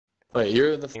Wait,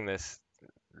 you're the. In this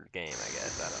game, I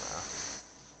guess. I don't know.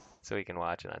 So we can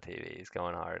watch it on TV. He's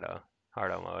going hardo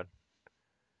mode.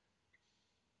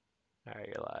 All right,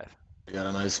 you're live. I got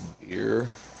a nice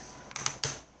beer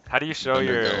How do you show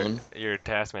undergoing. your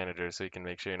task manager so you can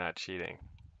make sure you're not cheating?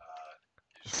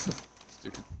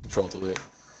 Stupid. Control delete.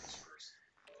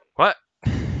 What?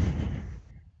 Dude,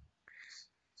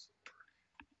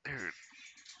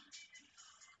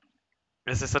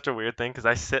 this is such a weird thing because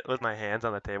I sit with my hands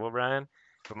on the table, Brian,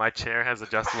 but my chair has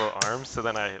adjustable arms, so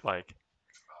then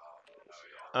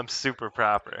I'm super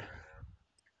proper.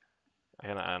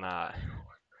 I'm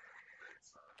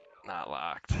not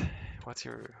locked. What's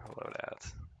your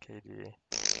loadout? KG.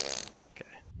 Okay.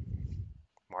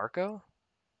 Marco?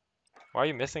 Why are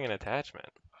you missing an attachment?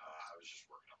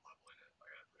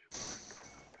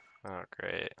 Oh,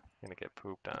 great. You're gonna get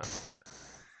pooped on.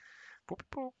 Poop,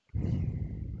 poop.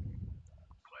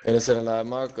 Innocent alive,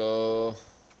 Marco.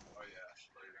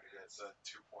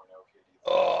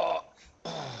 Oh.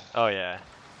 Oh, yeah.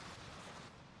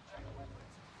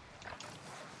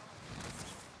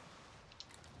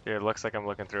 Dude, it looks like I'm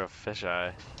looking through a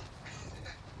fisheye.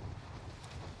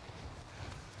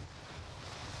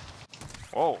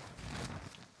 Whoa.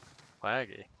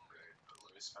 Laggy.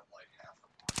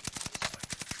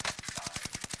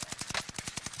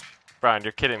 Brian,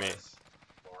 you're kidding me.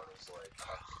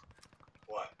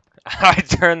 I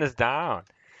turned this down.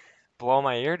 Blow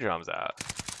my eardrums out.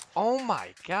 Oh my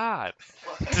god.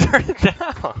 Turn it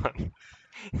down.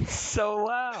 It's so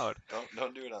loud.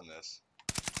 Don't do it on this.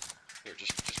 Here,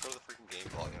 just go to the freaking game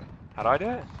volume. How do I do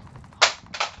it?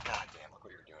 God damn, look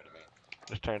what you're doing to me.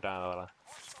 Just turn it down a little.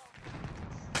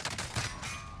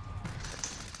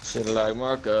 Shit like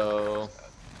Marco.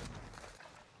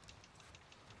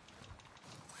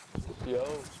 Yo,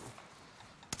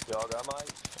 y'all got mine?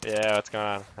 Yeah, what's going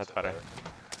on? That's better.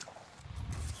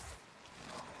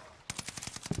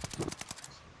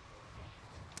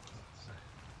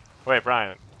 Wait,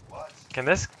 Brian. What? Can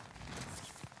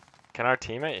our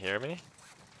teammate hear me?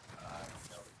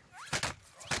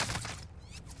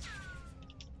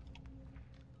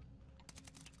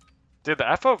 Dude, the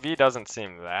FOV doesn't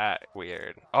seem that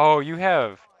weird. Oh, you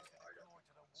have...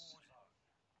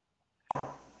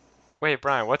 Wait,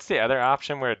 Brian, what's the other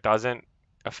option where it doesn't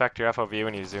affect your FOV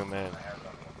when you zoom in?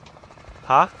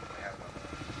 Huh?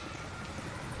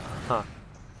 Huh.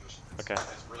 Okay.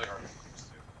 It's really hard to use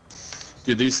too.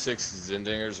 Dude, these 6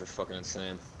 Zindingers are fucking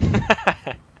insane.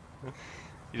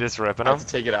 You just ripping I have them?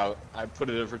 to take it out. I put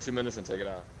it in for 2 minutes and take it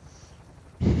out.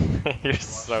 You're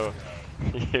so...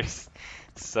 You're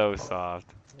so soft.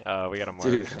 We got a more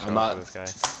Dude, I'm control not for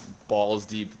this guy. balls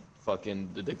deep fucking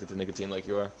addicted to nicotine like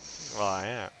you are. Well, I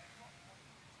am.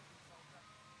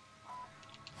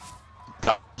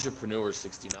 Entrepreneur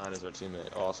 69 is our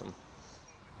teammate. Awesome.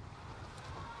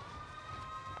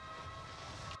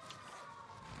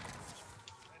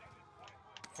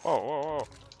 Whoa, whoa, whoa.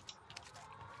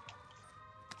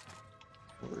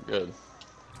 We're good.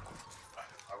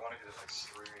 I want to get it like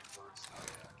streaming first. Oh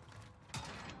yeah.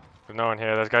 There's no one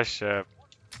here. This guy's ship.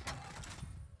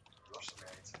 Rush the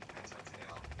man, it's tail.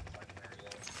 Like Mary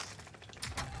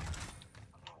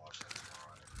I'm gonna watch that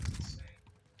tomorrow. It's insane.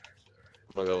 Actually,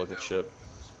 I'm gonna go look at ship.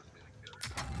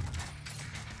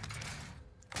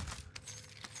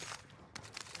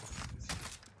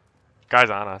 Guy's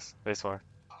on us. Base floor.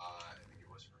 I think it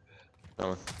was for mid.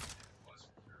 Coming. It was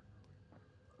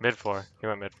for Mid floor. He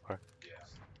went mid floor. yeah.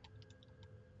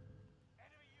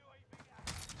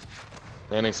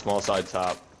 Landing small side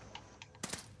top.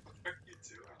 You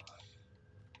too.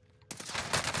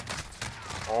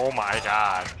 Oh my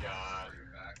god. God,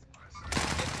 you're back.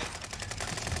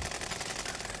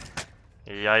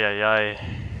 Yay, yay, yay.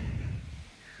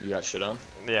 You got shit on?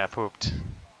 Yeah, pooped.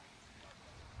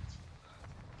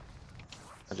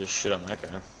 I just shit on that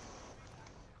guy.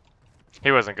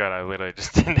 He wasn't good. I literally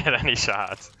just didn't hit any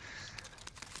shots.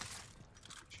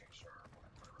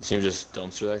 So you just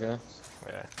dumpster that guy?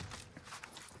 Yeah.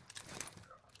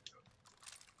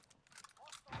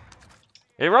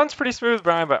 It runs pretty smooth,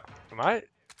 Brian, but my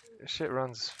shit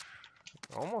runs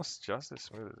almost just as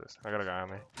smooth as this. I got a guy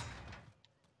on me.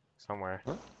 Somewhere.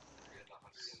 Huh?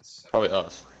 Probably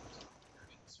us.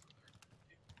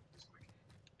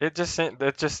 It just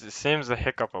seems to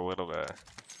hiccup a little bit.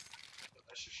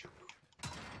 That's just your move.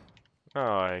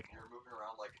 Oh, like, You're moving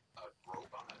around like a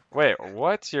robot. wait,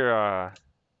 what's your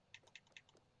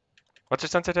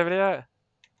sensitivity at?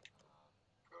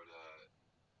 Go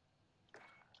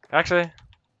to Actually,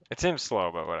 it seems slow,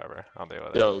 but whatever. I'll deal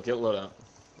with it. Yo, get load out.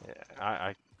 Yeah,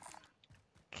 I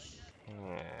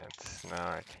can't. No,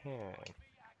 I can't.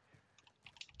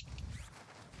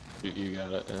 You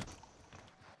got it, yeah.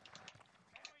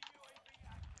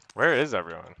 Where is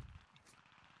everyone?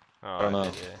 Oh, I don't know.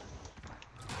 yeah.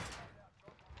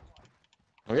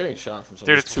 I'm getting shot from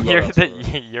Dude, something. it's weird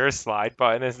that your slide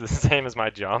button is the same as my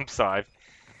jump, so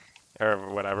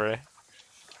or whatever.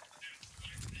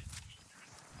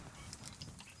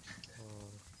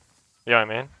 You know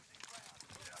what I mean?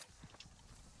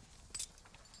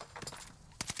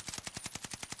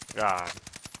 God.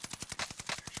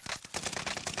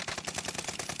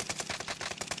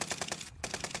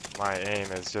 My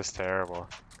aim is just terrible.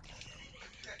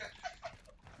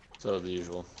 So the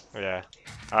usual. Yeah.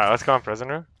 Alright, let's go on prison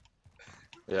room.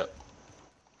 Yep.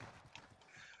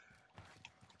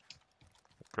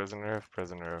 Prison roof,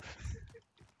 prison roof.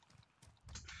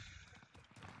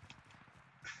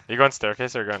 You going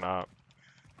staircase or going up?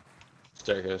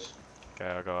 Staircase. Okay,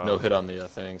 I'll go up. No hit on the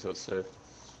thing, so it's safe.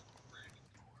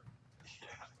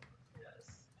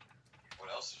 What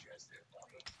else did you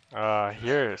guys do?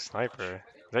 Here, sniper.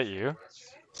 Is that you?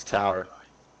 It's tower.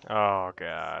 Oh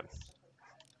god.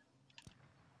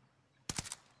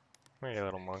 Come here, you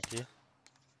little monkey.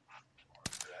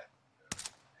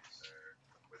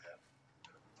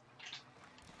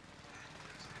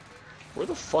 Where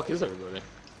the fuck is everybody?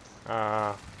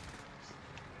 Uh,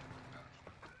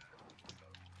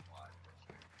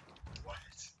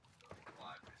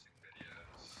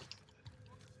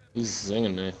 He's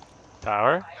zinging me.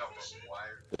 tower?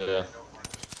 Yeah.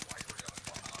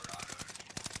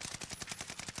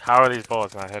 How are these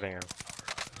bullets not hitting him?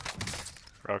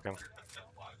 Broken.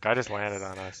 Guy just landed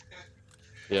on us.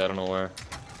 Yeah, I don't know where.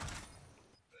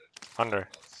 Under.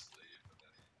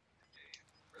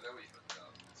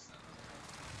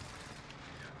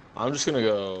 I'm just gonna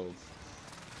go.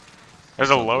 There's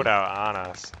a Something. loadout on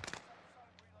us.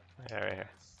 Yeah, right here.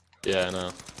 Yeah, I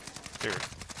know. Dude.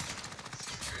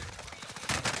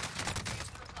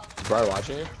 Is Brian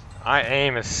watching you? My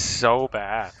aim is so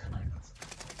bad.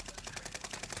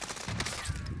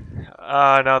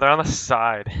 No, they're on the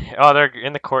side. Oh, they're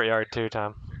in the courtyard too,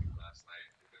 Tom.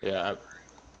 Yeah.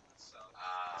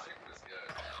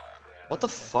 What the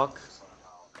fuck?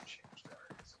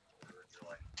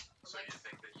 So you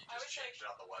think that you just changed it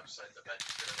on the website, the bench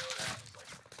is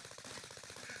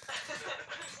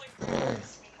gonna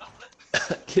know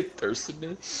that? Kid thirsted me?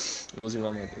 It wasn't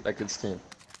even on that good team.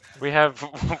 We have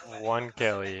one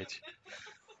kill each.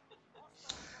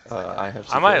 I have.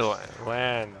 I might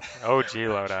land OG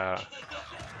loadout.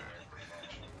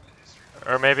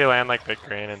 Or maybe land like Big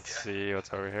Green and see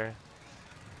what's over here.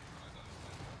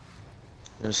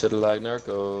 Instead of like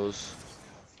narcos.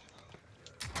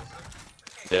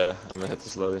 Yeah, I'm gonna hit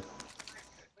this lobby.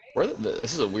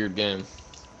 This is a weird game.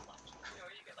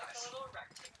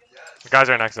 The guys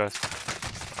are next to us.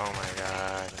 Oh my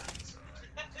god.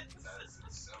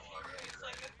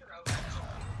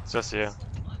 It's just you.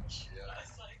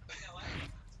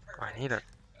 I need it.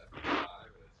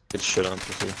 Get shit on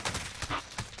pussy.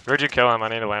 Where'd you kill him? I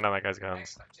need to land on that guy's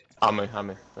guns. I'm me.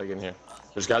 Like in here.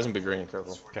 There's guys in Big Green,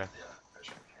 careful. Okay.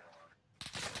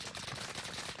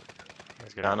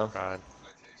 He's I getting know. fried.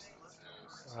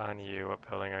 On you. What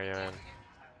building are you in?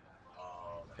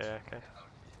 Yeah, okay.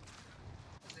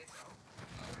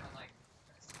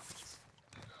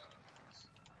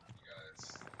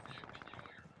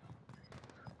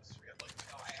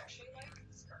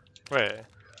 Wait.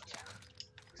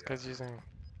 This guy's using...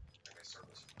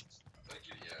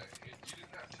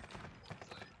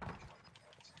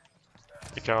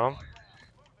 You kill him?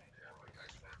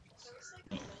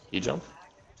 You jump?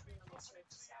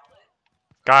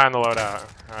 Guy on the loadout.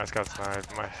 Oh, I just got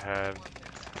sniped in my head.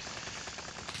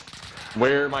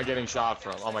 Where am I getting shot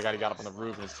from? Oh my god, he got up on the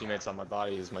roof and his teammates on my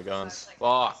body. He's my guns.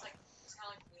 Fuck.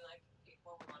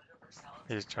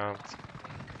 He's jumped.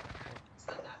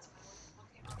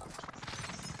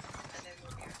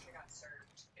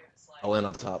 I'll land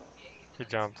on top. He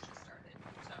jumped.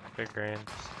 Big green.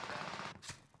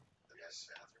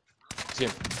 See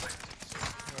him.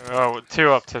 Oh,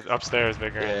 two upstairs,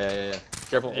 big green. Yeah.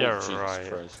 Careful. Yeah, Jesus right.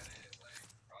 Christ.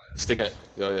 Stick it.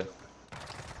 Oh yeah.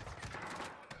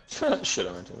 Shit,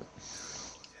 I went to it.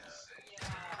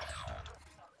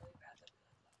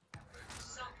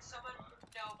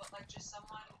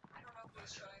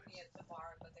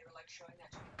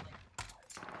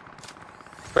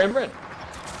 Brand.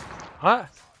 What?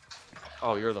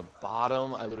 Oh, you're the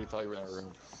bottom? I literally thought you were in that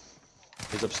room.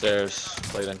 He's upstairs,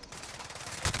 waiting.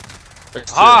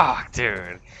 Ah,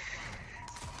 dude.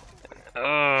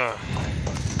 Ugh.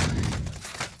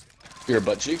 Your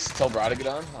butt cheeks. Tell Bri to get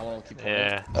on. I want to keep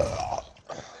playing. Yeah.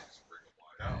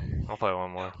 I'll play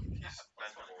one more.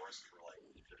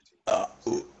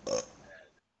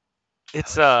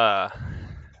 It's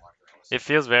it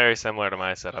feels very similar to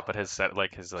my setup, but his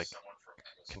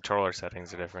controller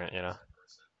settings are different, you know.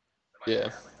 Yeah.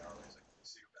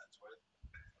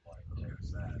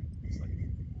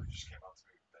 Just came up to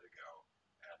me a bit ago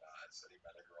and said he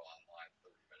met a girl online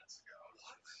 30 minutes ago.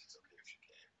 It's okay if she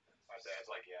came. My dad's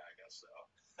like, yeah, I guess so.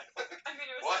 I mean,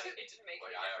 it was What? like, it didn't make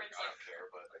Like, any difference. I Like, don't care,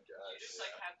 but I guess. you just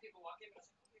like have people walk in.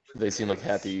 They seem like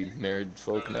happy married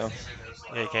folk now.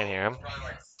 Yeah, you can't hear him.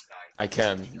 I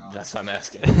can. That's what I'm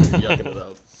asking. You're yucking it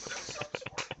up.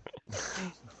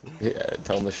 Yeah,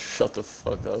 tell them to shut the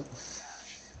fuck up.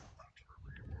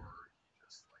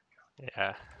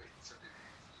 Yeah.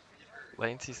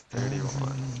 Latency's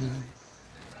 31.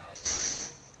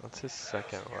 What's his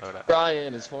second loadout?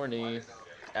 Brian is horny.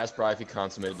 Ask Brian if he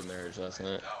consummated the marriage last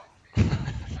night.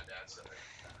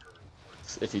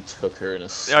 If he took her in a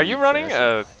Are you sweet running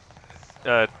fashion.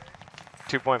 a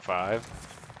 2.5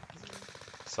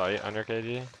 sight under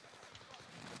KG?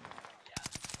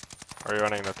 Or are you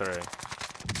running the 3?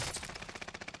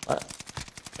 What?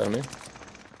 I mean?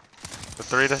 The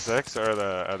 3 to 6 or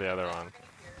the other one?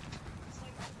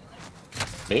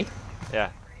 Me?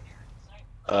 Yeah.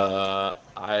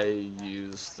 I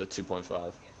use the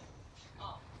 2.5.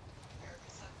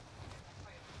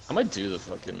 I might do the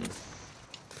fucking.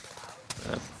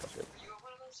 Fuck it.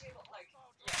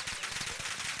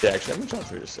 Yeah, actually, I'm gonna try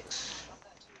 3 to 6.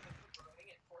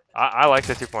 I like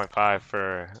the 2.5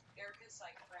 for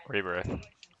Rebirth.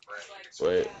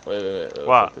 Wait.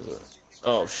 What? Is it?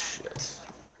 Oh shit.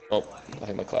 Oh, I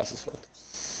think my class is fucked.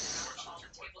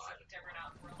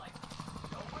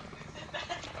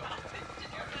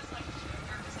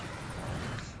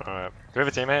 Do we have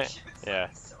a teammate? Yeah.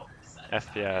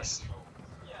 FPS.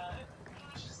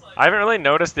 I haven't really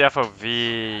noticed the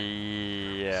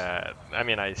FOV yet. I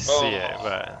mean, I see it,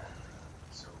 but...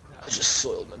 I just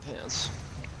soiled my pants.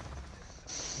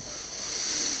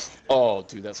 Oh,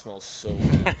 dude, that smells so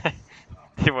weird.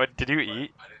 What, did you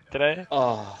eat today?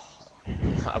 Oh,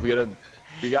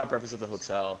 we got breakfast at the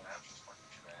hotel.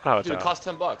 Oh, Dude, it cost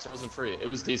 $10. It wasn't free. It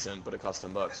was decent, but it cost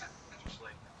 $10.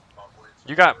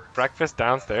 You got breakfast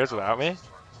downstairs without me?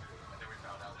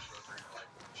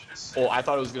 Oh, I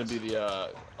thought it was gonna be the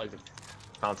like the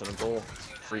continental,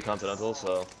 free continental.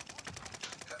 So,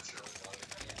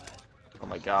 oh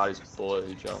my god, he's a bullet.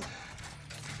 He jumped.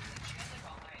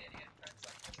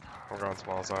 I'm going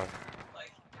small zone.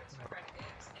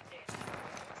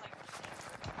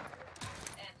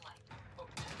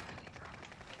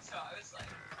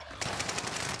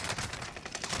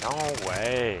 No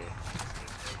way.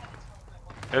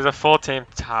 There's a full team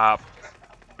top,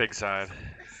 big side.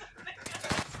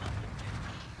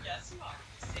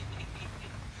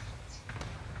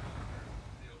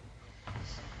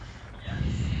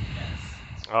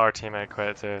 Oh, our teammate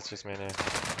quit too. It's just me and you.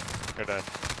 You're dead.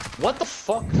 What the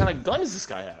fuck kind of gun does this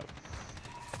guy have?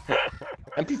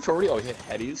 MP40? Oh, he hit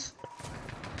headies.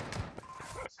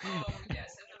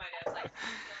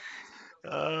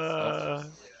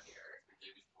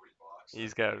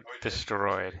 He's got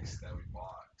destroyed.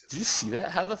 Did you see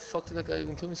that? How the fuck did that guy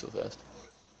even kill me so fast?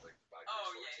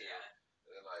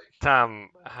 Tom,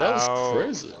 That was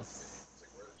crazy.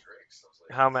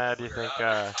 how mad do you think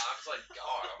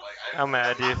how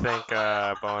mad do you think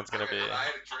Bowen's gonna be?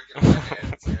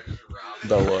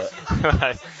 The what?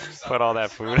 Like, put all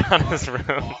that food on his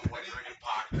room.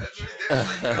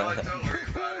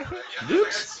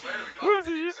 Oops.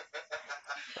 Whoopsies.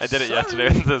 I did it yesterday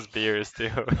with those beers too.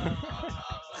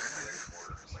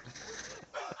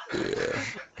 Yeah.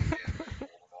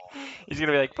 He's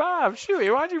gonna be like, Bob,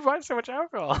 Shuey, why'd you find so much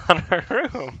alcohol on our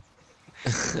room?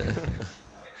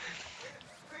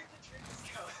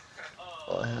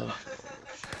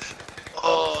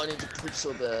 Oh, I need to poop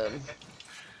so bad.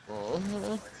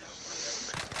 Oh.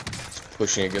 It's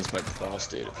pushing against my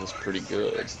prostate. It feels pretty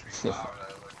good.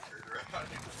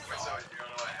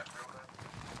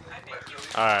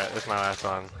 Alright, this is my last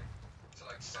one.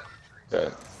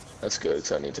 Okay, that's good,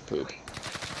 because I need to poop.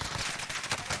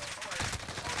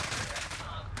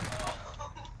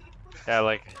 Yeah,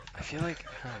 like, I feel like,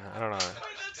 I don't know.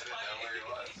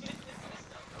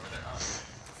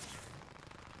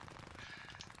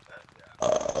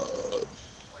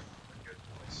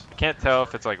 Can't tell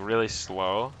if it's like really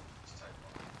slow.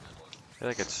 I feel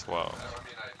like it's slow.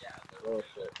 Oh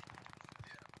shit.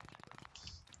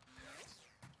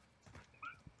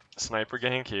 Sniper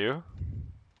getting Q.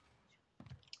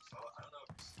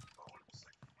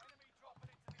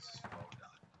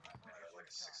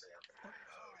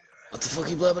 What the fuck are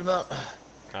you blabbing about?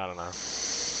 I don't know.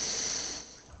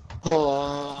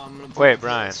 Oh, I'm gonna Wait,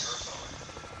 Brian.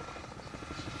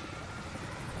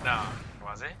 No.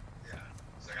 Was he? Yeah.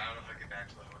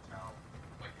 out.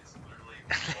 Like, it's literally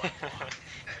one block. Like,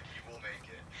 you will make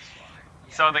it. It's fine.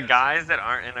 So the guys that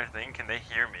aren't in our thing, can they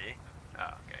hear me?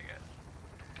 Oh, okay, good.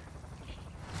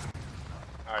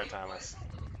 Alright, Thomas.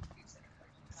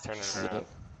 Let's turn it around.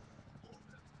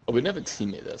 Oh, we didn't have a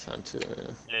teammate that time too. Yeah.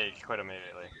 Yeah, you quit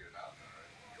immediately.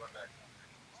 You went back.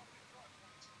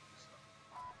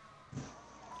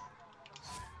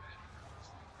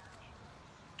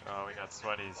 Oh, we got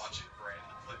sweaties. Watching Brandon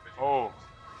play video Oh. games.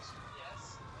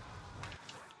 Yes.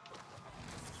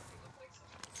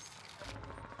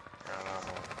 I don't know.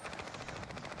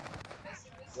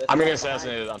 I'm gonna get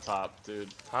assassinated on top,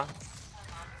 dude. Huh?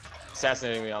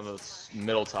 Assassinating me on the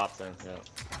middle top thing. Yeah.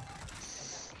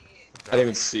 I didn't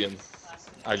even see him.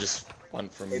 I just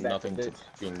went from nothing to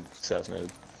being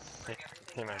assassinated.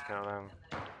 He might kill them.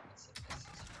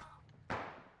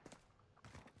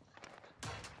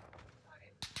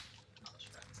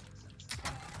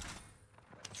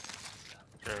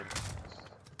 Good.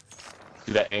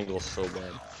 Dude, that angle's so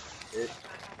bad.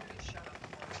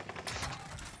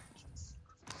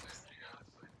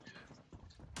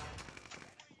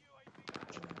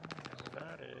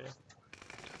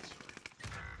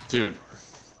 Dude.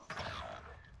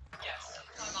 Yes.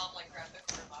 My mom like grabbed the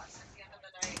quarter box at the end of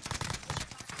the night.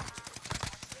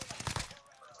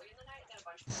 Early in the night, then a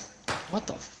bunch of What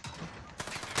the f-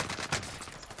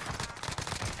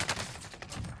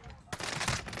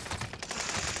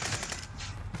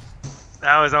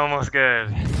 That was almost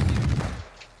good.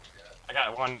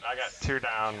 I got two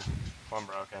down, one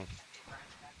broken.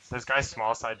 This guy's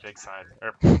small side, big side,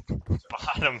 or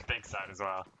bottom, big side as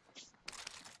well.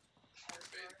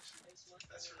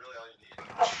 That's really all you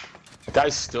need. The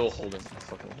guy's still holding my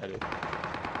fucking headache.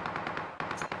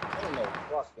 Ain't no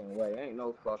fucking way. Ain't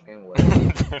no fucking way.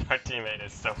 Dude, our teammate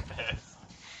is so pissed.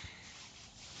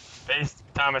 Base,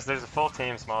 Thomas, there's a full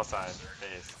team small side.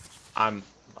 Base. I'm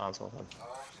on small side.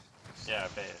 Yeah,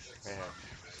 base. Right here.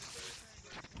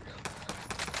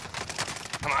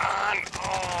 Come on!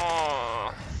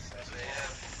 Oh!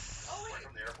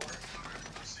 From the airport.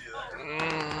 See you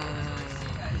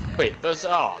there. Wait, those.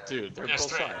 Oh, dude, they're There's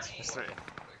both three. sides. There's three.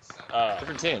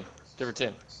 Different team. Different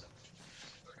team.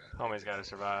 Homie's gotta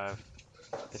survive.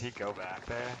 Did he go back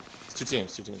there? It's two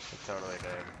teams. Two teams. He totally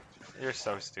did. You're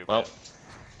so stupid. Well,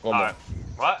 one more.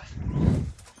 What? Can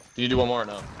you do one more or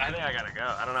no? I think I gotta go.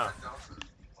 I don't know.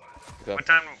 Okay. What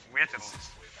time we have to? Yeah, I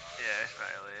should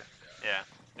probably leave. Yeah.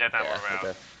 Yeah, time we're out.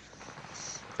 Okay.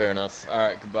 Fair enough. All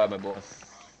right. Goodbye, my boy.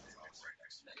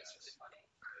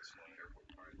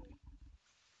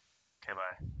 Okay,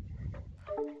 bye. and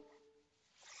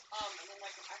then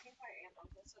like I think my aunt and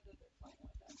uncle said that they're fine with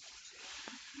that too.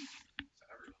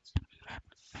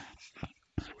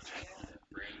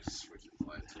 Brandon's switching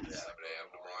flights at 7 a.m.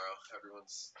 tomorrow.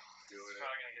 Everyone's doing it.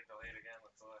 Probably gonna get delayed again.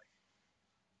 Let's look.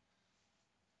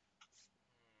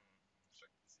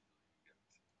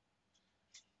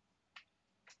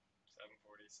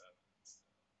 7:47.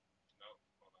 Nope.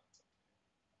 Hold on.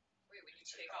 Wait, when you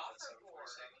take off or board?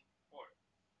 Board.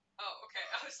 Oh, okay.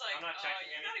 I was like, I'm not checking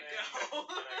you anything. gotta go.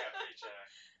 And I got pre-check.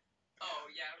 Oh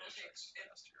yeah, it'll take. Check's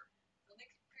fast here. I don't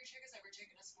think pre-check has ever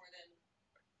taken us more than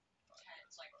 10,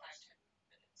 like 5-10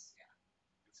 minutes. Yeah.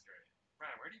 It's great.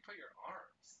 Ryan, where do you put your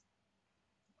arms?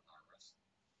 An armrest.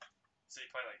 So you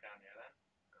play like down here then?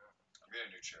 I'm getting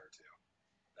a new chair too.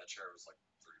 That chair was like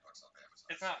 $30 off Amazon.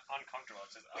 It's not uncomfortable.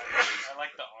 It's just I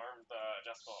like the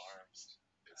adjustable arms.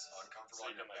 It's uncomfortable So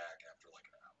on you your can, like- back after like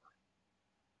an hour.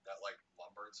 That like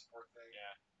lumbar support thing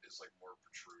Yeah. is like more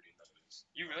protruding than it is.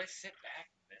 You really sit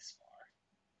back this far.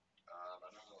 I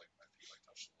know like my feet like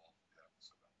touch the wall. Yeah,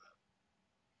 so about that.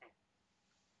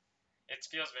 It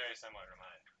feels very similar to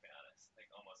mine, to be honest. Like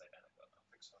almost identical. I don't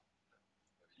think so. No.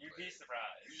 You'd be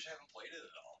surprised. You just haven't played it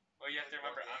at all. Well, you have to Like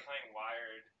remember, one I'm playing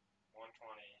wired 120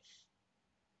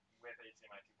 with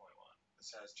HDMI 2.1.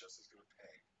 This has just as good a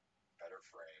ping, better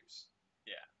frames.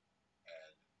 Yeah.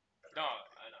 And better No,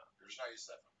 quality. I know. You're just not used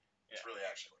to that from me. It's Yeah. really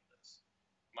actually what it is.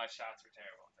 My shots were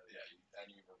terrible. Yeah, and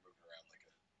you were moving around like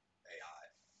an AI.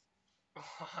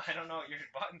 I don't know. Your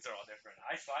buttons are all different.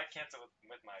 I slide cancel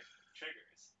with my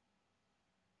triggers.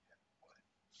 What?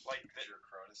 Like Is your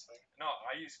Cronus thing? no,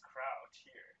 I use crouch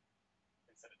here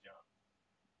instead of jump.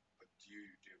 But do you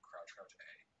do crouch A?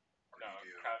 Or No, do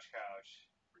you do crouch.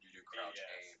 Or do you do crouch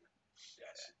AES. aim?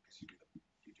 Yes, because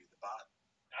you do the bot.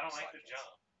 I don't like Slide the cancel.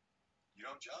 jump. You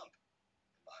don't jump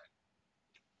in mine.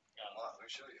 I don't Come on, let me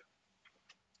show you.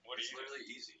 What do It's you? literally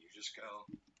easy. You just go.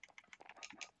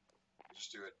 You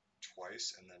just do it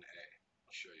twice and then A.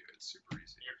 I'll show you. It's super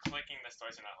easy. You're clicking this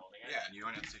twice. You're not holding it. Yeah, and you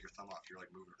don't have to take your thumb off. You're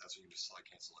like moving. That's when you just slide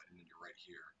cancel it, and then you're right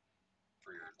here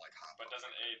for your like hop. But up.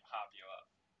 doesn't A hop you up?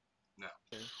 No.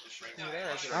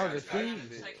 I was just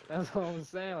That's what I'm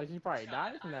saying. Like, she probably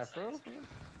died from that, bro.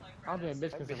 I don't think a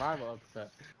bitch can survive an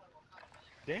upset.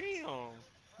 Damn.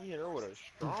 He hit her with a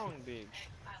strong dig.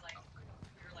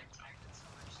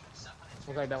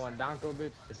 Looks like that one Donko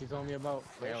bitch that she told me about,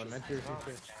 like elementary or some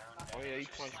shit. Oh yeah, he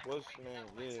punched what's his name?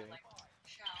 Yeah.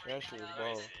 That shit was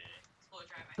ball.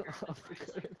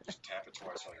 Just tap it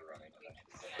twice while you're running.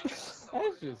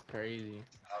 That's just crazy.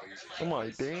 How easy. I'm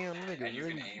like, damn, nigga, And you can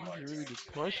really, aim you like really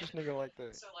just punch this nigga like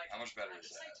that. How much better is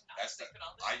that? That's the.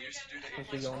 I used to do the I aim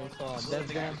think I only like saw Look, Death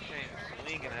nigga Jam. just came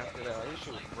swinging after that. This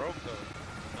shit was broke though.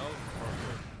 No,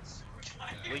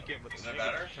 leaking, but the Is that nigga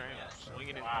better? just came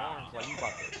swinging his Wow. arms like he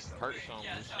about to hurt something.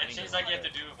 just It swinging seems like you have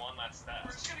that. to do one last step.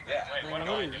 Yeah. Wait, Man, what am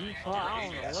what I is doing? you talking? I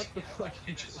don't know what the fuck.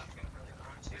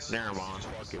 Never mind.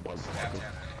 Fuck it, motherfucker.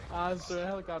 I swear, the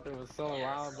helicopter was so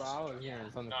loud, bro. I was hearing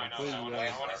something No, I know. But completely I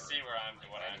else. want to see where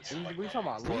what I'm doing. We talking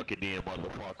about Luke? Fuck it then,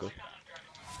 motherfucker.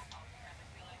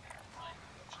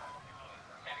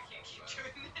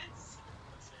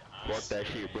 Fuck that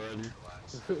shit, brother.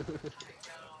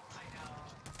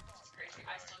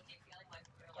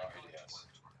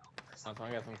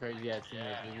 I got some crazy ass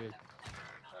teammates. We good.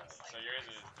 So yours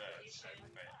is this.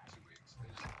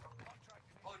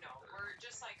 Oh no, we're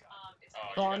just like it's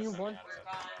Oh, Oh, you on got you, some boy. kind we're of-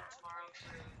 gone tomorrow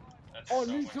too. That's Oh,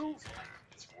 so me much too. easier.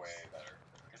 It's way better.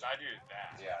 Cause I do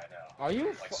that. Yeah, I know. Are you?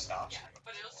 Like stops.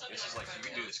 But it'll still be This is like you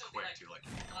can do this quick too. Like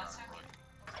last time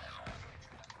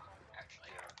actually.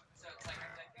 So it's like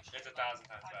It's 1,000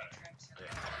 times better.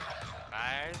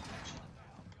 Alright.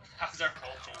 How's our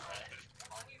culture bad?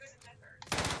 you guys in Denver.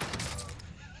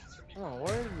 Oh,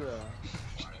 where's the?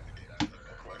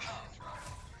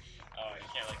 Oh, you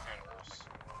can't like turn reverse.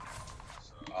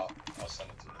 I'll send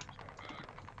it to you.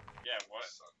 Yeah, what?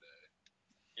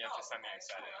 You have to send me a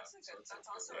setting. That's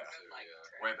also Yeah. a good like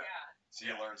trick. Way better. Yeah. So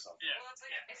you learn something. Yeah. Well, it's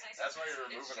like it's nice. That's why you're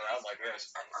moving around like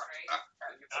this. Right?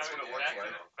 That's what it looks like.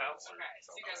 Okay, so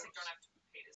you guys like don't have to